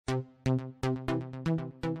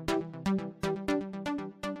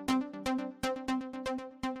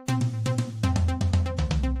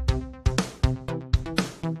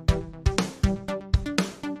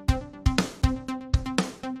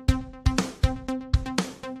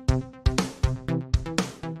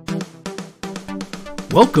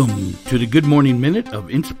Welcome to the Good Morning Minute of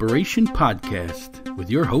Inspiration podcast with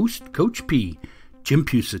your host, Coach P, Jim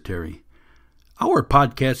Pusateri. Our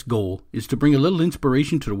podcast goal is to bring a little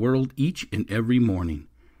inspiration to the world each and every morning.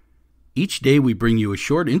 Each day we bring you a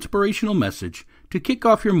short inspirational message to kick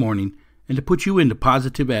off your morning and to put you in the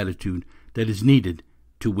positive attitude that is needed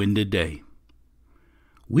to win the day.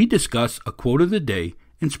 We discuss a quote of the day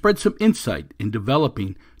and spread some insight in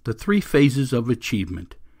developing the 3 phases of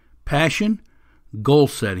achievement: passion, goal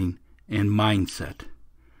setting, and mindset.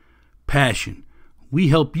 Passion. We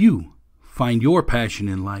help you find your passion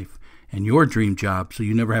in life and your dream job so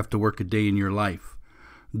you never have to work a day in your life.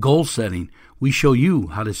 Goal setting. We show you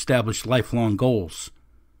how to establish lifelong goals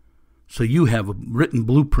so you have a written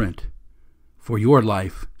blueprint for your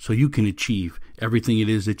life so you can achieve everything it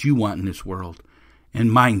is that you want in this world. And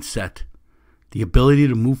mindset. The ability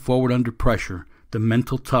to move forward under pressure, the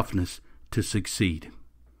mental toughness to succeed.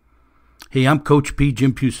 Hey, I'm Coach P,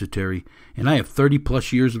 Jim Pusateri, and I have 30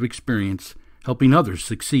 plus years of experience helping others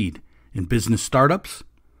succeed in business startups,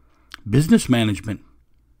 business management,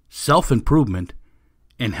 self-improvement,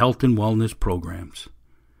 and health and wellness programs.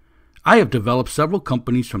 I have developed several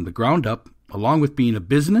companies from the ground up, along with being a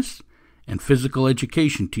business and physical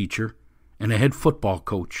education teacher and a head football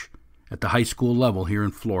coach at the high school level here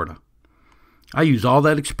in Florida. I use all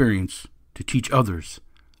that experience to teach others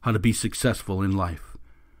how to be successful in life.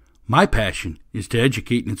 My passion is to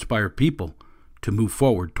educate and inspire people to move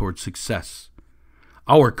forward towards success.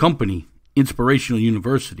 Our company, Inspirational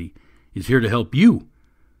University, is here to help you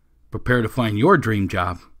prepare to find your dream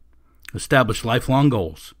job, establish lifelong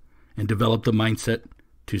goals, and develop the mindset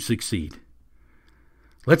to succeed.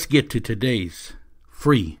 Let's get to today's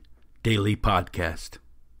free daily podcast.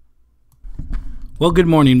 Well, good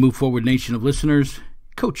morning, Move Forward Nation of listeners.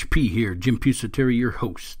 Coach P here, Jim Pusateri, your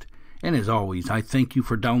host. And as always, I thank you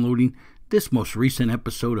for downloading this most recent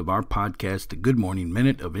episode of our podcast, The Good Morning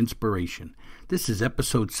Minute of Inspiration. This is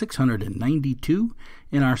episode 692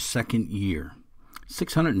 in our second year.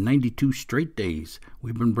 692 straight days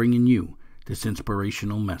we've been bringing you this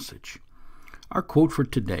inspirational message. Our quote for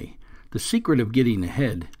today: the secret of getting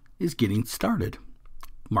ahead is getting started.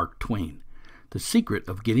 Mark Twain. The secret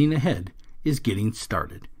of getting ahead is getting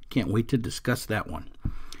started. Can't wait to discuss that one.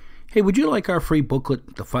 Hey, would you like our free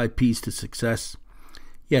booklet, The 5 P's to Success?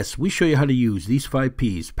 Yes, we show you how to use these 5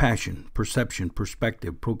 P's: passion, perception,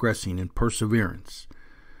 perspective, progressing, and perseverance,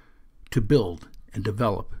 to build and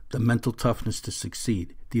develop the mental toughness to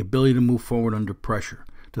succeed, the ability to move forward under pressure,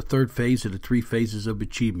 the 3rd phase of the 3 phases of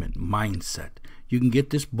achievement, mindset. You can get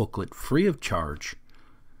this booklet free of charge.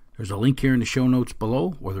 There's a link here in the show notes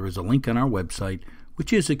below, or there is a link on our website,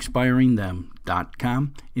 which is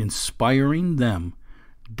inspiringthem.com, inspiringthem.com.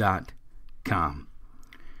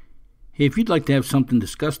 Hey, if you'd like to have something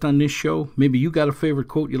discussed on this show, maybe you got a favorite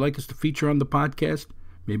quote you'd like us to feature on the podcast,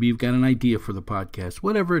 maybe you've got an idea for the podcast,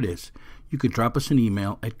 whatever it is, you can drop us an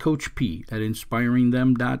email at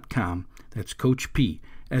coachp@inspiringthem.com. That's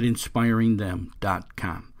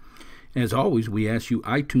coachp@inspiringthem.com. As always, we ask you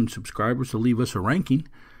iTunes subscribers to leave us a ranking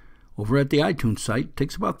over at the iTunes site. It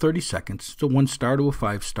takes about 30 seconds. It's a 1-star to a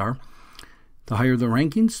 5-star. The higher the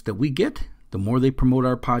rankings that we get, the more they promote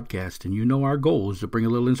our podcast. And you know our goal is to bring a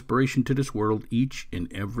little inspiration to this world each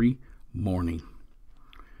and every morning.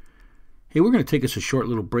 Hey, we're going to take us a short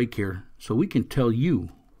little break here so we can tell you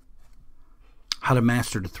how to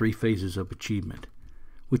master the 3 phases of achievement,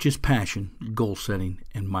 which is passion, goal setting,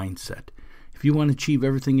 and mindset. If you want to achieve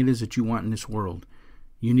everything it is that you want in this world,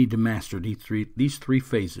 you need to master these three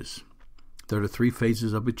phases. They're the 3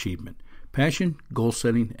 phases of achievement: passion, goal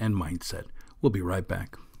setting, and mindset. We'll be right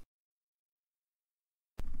back.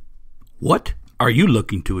 What are you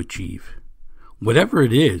looking to achieve? Whatever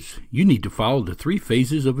it is, you need to follow the 3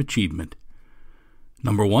 phases of achievement.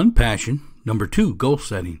 Number 1, passion. Number 2, goal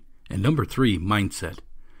setting. And number 3, mindset.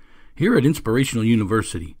 Here at Inspirational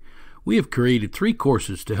University, we have created 3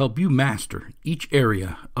 courses to help you master each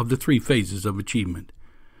area of the 3 phases of achievement.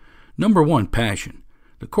 Number 1, passion.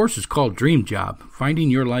 The course is called Dream Job,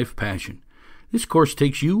 Finding Your Life Passion. This course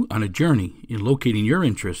takes you on a journey in locating your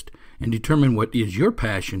interest and determine what is your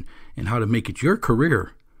passion and how to make it your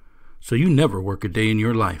career so you never work a day in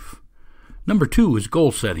your life. Number 2 is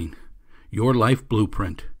goal setting, your life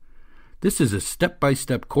blueprint. This is a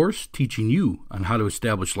step-by-step course teaching you on how to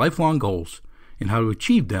establish lifelong goals and how to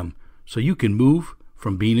achieve them so you can move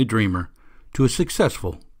from being a dreamer to a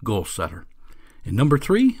successful goal setter. And number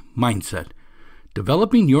 3, mindset,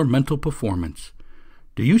 developing your mental performance.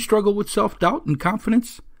 Do you struggle with self-doubt and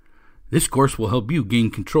confidence? This course will help you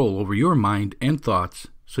gain control over your mind and thoughts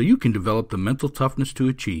so you can develop the mental toughness to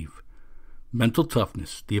achieve. Mental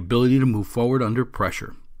Toughness, the ability to move forward under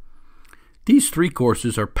pressure. These 3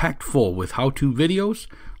 courses are packed full with how-to videos,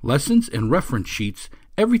 lessons, and reference sheets,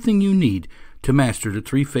 everything you need to master the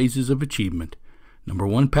 3 phases of achievement. Number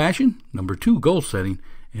 1, passion. Number 2, goal setting.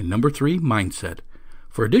 And number 3, mindset.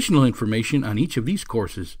 For additional information on each of these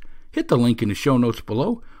courses, hit the link in the show notes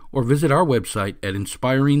below or visit our website at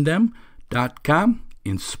inspiringthem.com,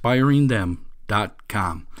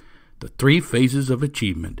 inspiringthem.com. The 3 phases of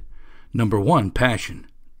achievement. Number 1, passion.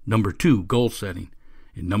 Number 2, goal setting.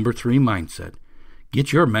 And number 3, mindset.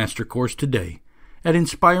 Get your master course today at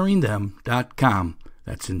inspiringthem.com.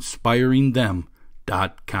 That's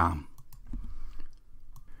inspiringthem.com.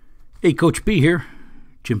 Hey, Coach P here,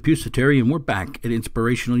 Jim Pusateri, and we're back at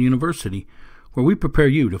Inspirational University, where we prepare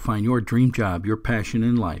you to find your dream job, your passion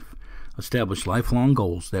in life, establish lifelong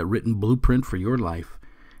goals, that written blueprint for your life,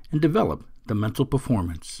 and develop the mental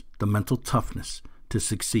performance, the mental toughness to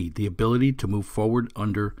succeed, the ability to move forward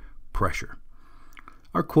under pressure.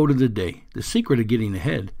 Our quote of the day: the secret of getting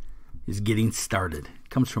ahead is getting started. It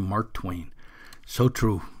comes from Mark Twain. So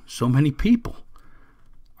true. So many people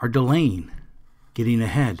are delaying getting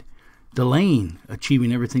ahead, delaying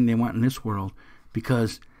achieving everything they want in this world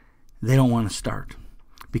because they don't want to start,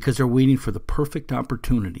 because they're waiting for the perfect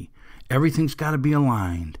opportunity. Everything's got to be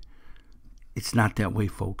aligned. It's not that way,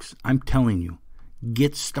 folks. I'm telling you,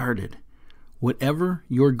 get started. Whatever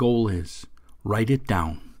your goal is, write it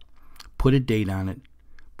down. Put a date on it.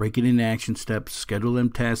 Break it into action steps. Schedule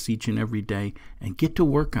them tasks each and every day and get to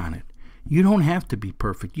work on it. You don't have to be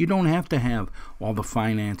perfect. You don't have to have all the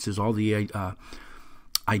finances, all the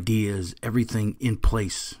ideas, everything in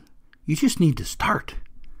place. You just need to start.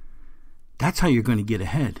 That's how you're going to get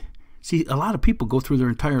ahead. See, a lot of people go through their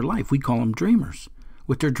entire life, we call them dreamers,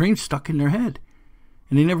 with their dreams stuck in their head.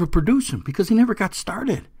 And they never produce them because they never got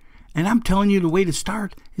started. And I'm telling you, the way to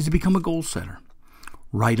start is to become a goal setter.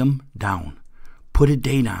 Write them down. Put a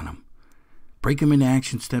date on them. Break them into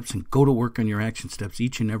action steps and go to work on your action steps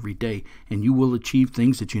each and every day. And you will achieve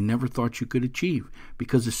things that you never thought you could achieve.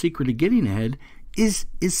 Because the secret of getting ahead is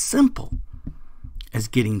as simple as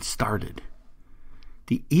getting started.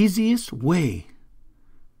 The easiest way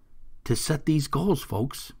to set these goals,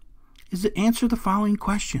 folks, is to answer the following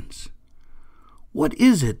questions. What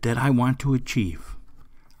is it that I want to achieve?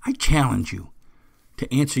 I challenge you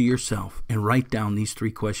to answer yourself and write down these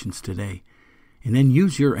 3 questions today, and then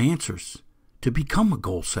use your answers to become a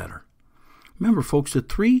goal setter. Remember, folks, the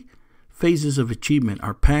 3 phases of achievement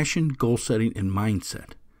are passion, goal setting, and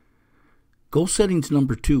mindset. Goal setting is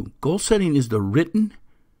number 2. Goal setting is the written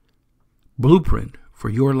blueprint for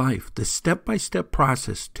your life, the step-by-step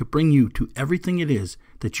process to bring you to everything it is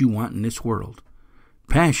that you want in this world.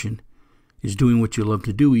 Passion is doing what you love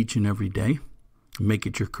to do each and every day, make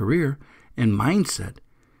it your career, and mindset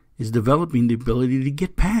is developing the ability to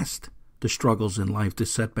get past the struggles in life, the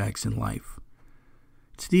setbacks in life.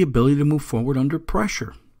 It's the ability to move forward under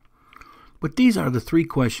pressure. But these are the 3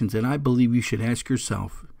 questions that I believe you should ask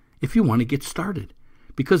yourself if you want to get started,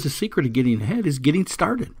 because the secret of getting ahead is getting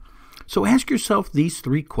started. So ask yourself these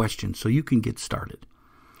 3 questions so you can get started.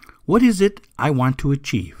 What is it I want to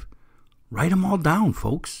achieve? Write them all down,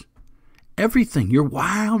 folks. Everything, your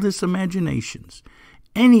wildest imaginations,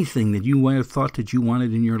 anything that you might have thought that you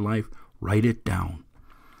wanted in your life, write it down.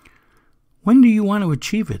 When do you want to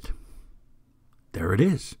achieve it? There it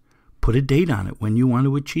is. Put a date on it when you want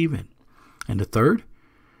to achieve it. And the third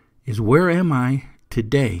is, where am I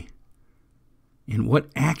today? And what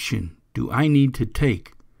action do I need to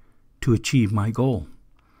take to achieve my goal?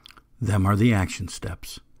 Them are the action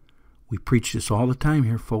steps. We preach this all the time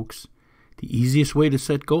here, folks. The easiest way to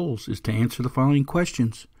set goals is to answer the following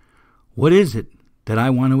questions. What is it that I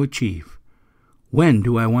want to achieve? When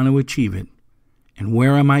do I want to achieve it? And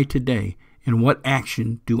where am I today? And what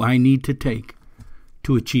action do I need to take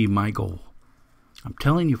to achieve my goal? I'm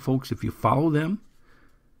telling you, folks, if you follow them,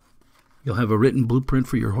 you'll have a written blueprint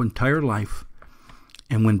for your entire life.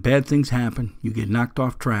 And when bad things happen, you get knocked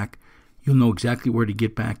off track, you'll know exactly where to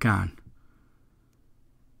get back on.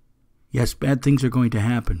 Yes, bad things are going to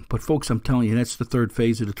happen. But, folks, I'm telling you, that's the 3rd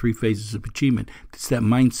phase of the 3 phases of achievement. It's that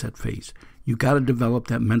mindset phase. You got to develop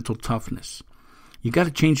that mental toughness. You got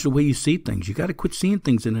to change the way you see things. You got to quit seeing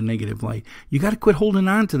things in a negative light. You got to quit holding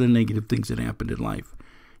on to the negative things that happened in life.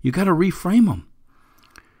 You got to reframe them.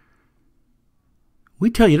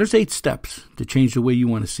 We tell you there's 8 steps to change the way you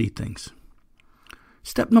want to see things.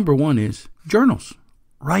 Step number 1 is journals.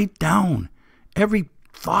 Write down every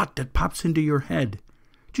thought that pops into your head.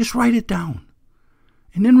 Just write it down.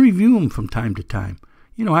 And then review them from time to time.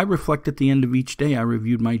 I reflect at the end of each day. I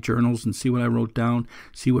reviewed my journals and see what I wrote down,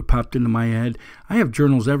 see what popped into my head. I have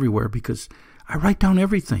journals everywhere because I write down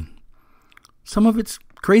everything. Some of it's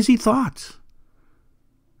crazy thoughts,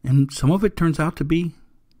 and some of it turns out to be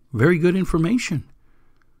very good information.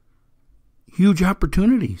 Huge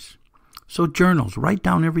opportunities. So journals, write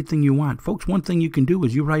down everything you want. Folks, one thing you can do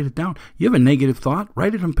is you write it down. You have a negative thought,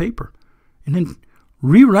 write it on paper, and then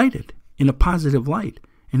rewrite it in a positive light,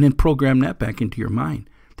 and then program that back into your mind.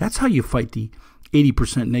 That's how you fight the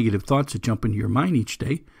 80% negative thoughts that jump into your mind each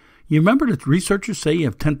day. You remember that researchers say you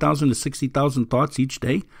have 10,000 to 60,000 thoughts each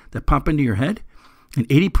day that pop into your head, and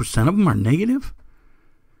 80% of them are negative?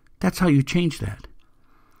 That's how you change that.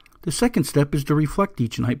 The second step is to reflect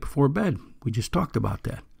each night before bed. We just talked about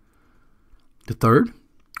that. The third,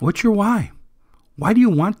 what's your why? Why do you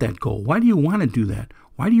want that goal? Why do you want to do that?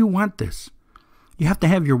 Why do you want this? You have to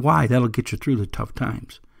have your why. That'll get you through the tough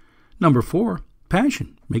times. Number 4,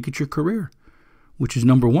 passion. Make it your career, which is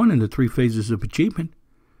number 1 in the 3 phases of achievement.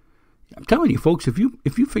 I'm telling you, folks, if you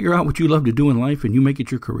figure out what you love to do in life and you make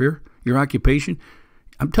it your career, your occupation,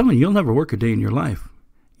 I'm telling you, you'll never work a day in your life.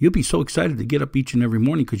 You'll be so excited to get up each and every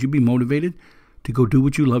morning because you'll be motivated to go do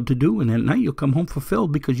what you love to do. And at night, you'll come home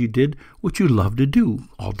fulfilled because you did what you love to do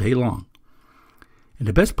all day long. And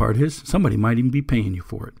the best part is somebody might even be paying you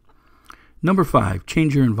for it. Number 5,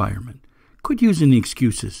 change your environment. Quit using the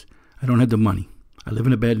excuses. I don't have the money. I live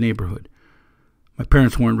in a bad neighborhood. My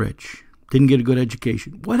parents weren't rich. Didn't get a good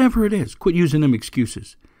education. Whatever it is, quit using them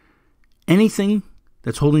excuses. Anything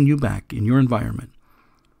that's holding you back in your environment,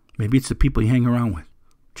 maybe it's the people you hang around with,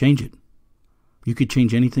 change it. You could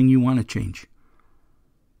change anything you want to change.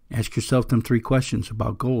 Ask yourself them 3 questions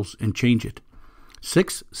about goals and change it.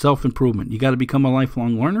 6, self-improvement. You got to become a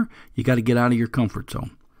lifelong learner. You got to get out of your comfort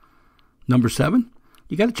zone. Number 7,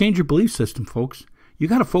 you got to change your belief system, folks. You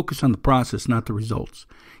got to focus on the process, not the results.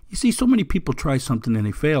 You see, so many people try something and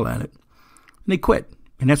they fail at it, and they quit.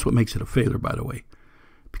 And that's what makes it a failure, by the way.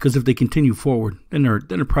 Because if they continue forward, then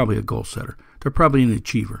they're probably a goal setter. They're probably an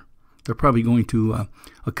achiever. They're probably going to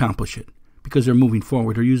accomplish it because they're moving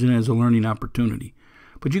forward. They're using it as a learning opportunity.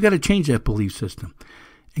 But you got to change that belief system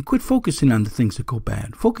and quit focusing on the things that go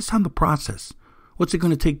bad. Focus on the process. What's it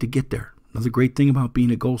going to take to get there? Another great thing about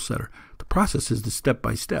being a goal setter, the process is the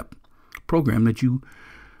step-by-step program that you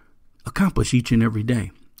accomplish each and every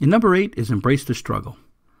day. And number 8 is embrace the struggle.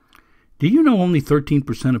 Do you know only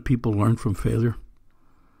 13% of people learn from failure?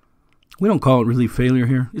 We don't call it really failure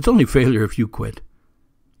here. It's only failure if you quit.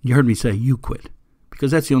 You heard me say you quit,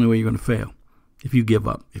 because that's the only way you're going to fail, if you give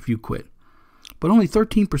up, if you quit. But only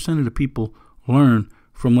 13% of the people learn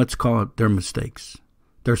from, let's call it, their mistakes,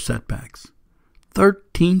 their setbacks.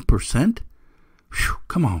 13%? Whew,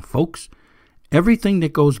 come on, folks. Everything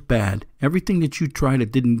that goes bad, everything that you try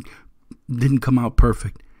that didn't come out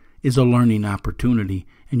perfect is a learning opportunity,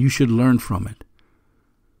 and you should learn from it.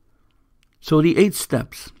 So the 8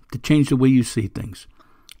 steps to change the way you see things.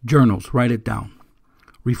 Journals, write it down.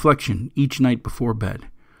 Reflection each night before bed.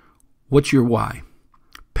 What's your why?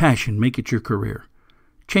 Passion, make it your career.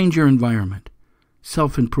 Change your environment.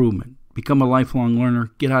 Self-improvement, become a lifelong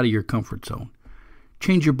learner, get out of your comfort zone.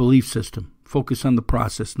 Change your belief system, focus on the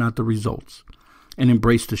process, not the results, and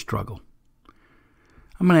embrace the struggle.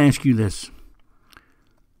 I'm going to ask you this.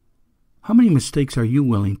 How many mistakes are you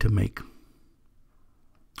willing to make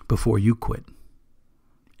before you quit?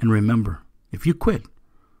 And remember, if you quit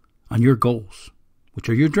on your goals, which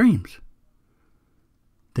are your dreams,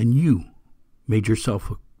 then you made yourself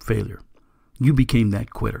a failure. You became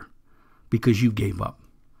that quitter because you gave up.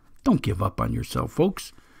 Don't give up on yourself,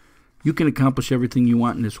 folks. You can accomplish everything you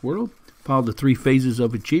want in this world. Follow the 3 phases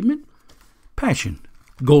of achievement: passion,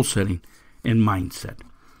 goal setting, and mindset.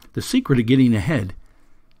 The secret of getting ahead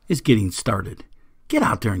is getting started. Get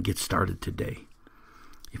out there and get started today.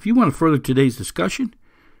 If you want to further today's discussion,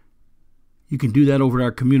 you can do that over at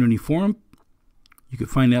our community forum. You can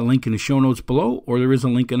find that link in the show notes below, or there is a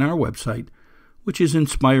link on our website, which is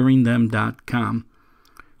inspiringthem.com.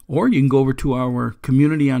 Or you can go over to our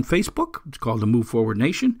community on Facebook. It's called the Move Forward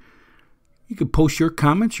Nation. You can post your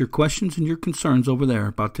comments, your questions, and your concerns over there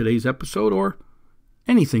about today's episode, or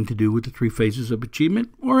anything to do with the 3 phases of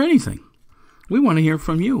achievement, or anything. We want to hear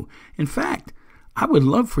from you. In fact, I would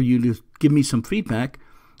love for you to give me some feedback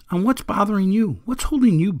on what's bothering you. What's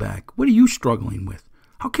holding you back? What are you struggling with?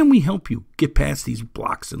 How can we help you get past these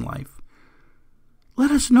blocks in life?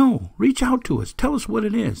 Let us know. Reach out to us. Tell us what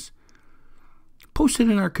it is. Post it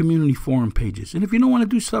in our community forum pages. And if you don't want to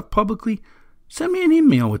do stuff publicly, send me an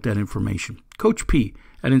email with that information. Coach P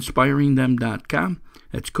at inspiringthem.com.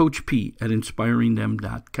 That's Coach P at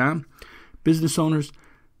inspiringthem.com. Business owners,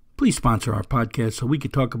 Please sponsor our podcast so we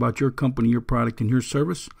can talk about your company, your product, and your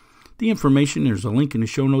service. The information, there's a link in the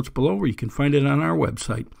show notes below where you can find it on our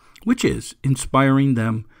website, which is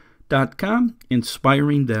inspiringthem.com,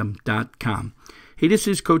 inspiringthem.com. Hey, this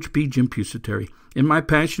is Coach P, Jim Pusateri, and my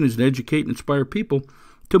passion is to educate and inspire people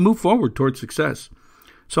to move forward towards success.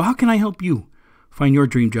 So how can I help you find your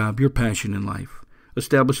dream job, your passion in life,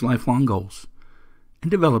 establish lifelong goals,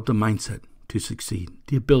 and develop the mindset to succeed,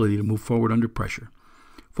 the ability to move forward under pressure?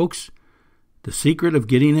 Folks, the secret of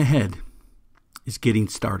getting ahead is getting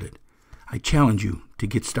started. I challenge you to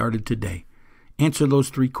get started today. Answer those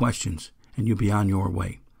 3 questions, and you'll be on your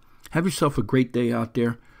way. Have yourself a great day out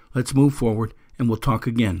there. Let's move forward, and we'll talk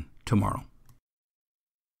again tomorrow.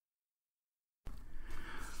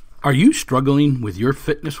 Are you struggling with your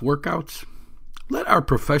fitness workouts? Let our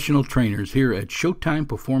professional trainers here at Showtime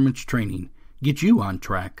Performance Training get you on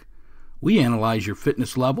track. We analyze your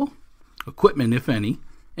fitness level, equipment if any,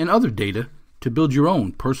 and other data to build your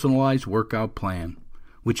own personalized workout plan,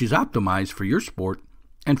 which is optimized for your sport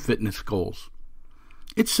and fitness goals.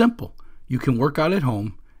 It's simple. You can work out at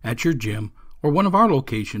home, at your gym, or one of our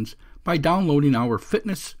locations by downloading our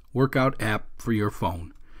fitness workout app for your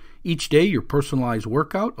phone. Each day, your personalized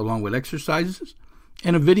workout, along with exercises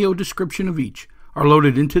and a video description of each, are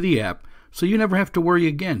loaded into the app, so you never have to worry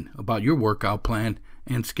again about your workout plan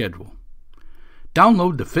and schedule.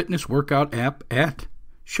 Download the fitness workout app at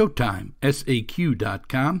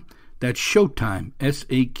ShowtimeSAQ.com. That's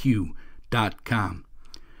ShowtimeSAQ.com.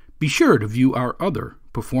 Be sure to view our other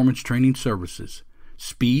performance training services: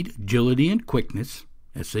 Speed, Agility, and Quickness,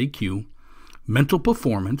 SAQ, Mental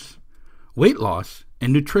Performance, Weight Loss,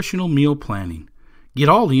 and Nutritional Meal Planning. Get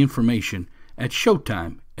all the information at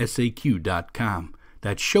ShowtimeSAQ.com.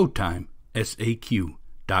 That's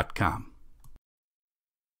ShowtimeSAQ.com.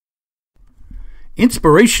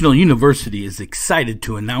 Inspirational University is excited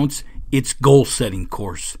to announce its goal-setting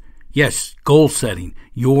course. Yes, goal setting,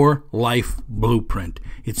 your life blueprint.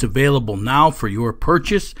 It's available now for your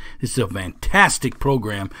purchase. This is a fantastic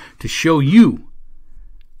program to show you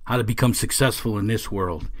how to become successful in this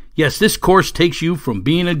world. Yes, this course takes you from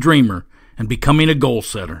being a dreamer and becoming a goal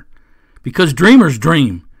setter. Because dreamers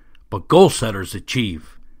dream, but goal setters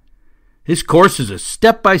achieve. This course is a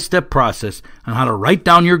step-by-step process on how to write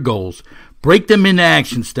down your goals, break them into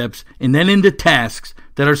action steps, and then into tasks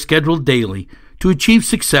that are scheduled daily to achieve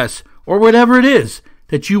success or whatever it is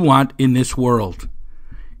that you want in this world.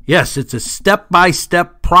 Yes, it's a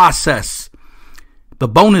step-by-step process. The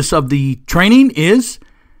bonus of the training is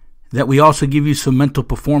that we also give you some mental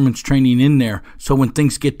performance training in there. So when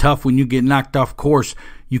things get tough, when you get knocked off course,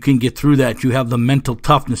 you can get through that. You have the mental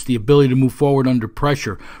toughness, the ability to move forward under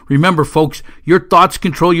pressure. Remember, folks, your thoughts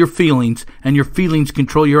control your feelings, and your feelings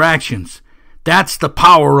control your actions. That's the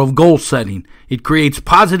power of goal setting. It creates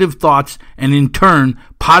positive thoughts and, in turn,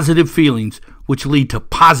 positive feelings, which lead to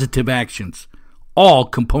positive actions. All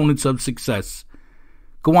components of success.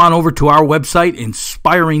 Go on over to our website,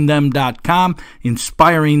 inspiringthem.com,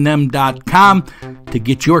 inspiringthem.com, to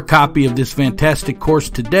get your copy of this fantastic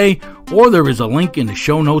course today, or there is a link in the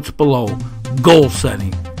show notes below. Goal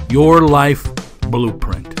setting, your life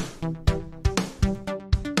blueprint.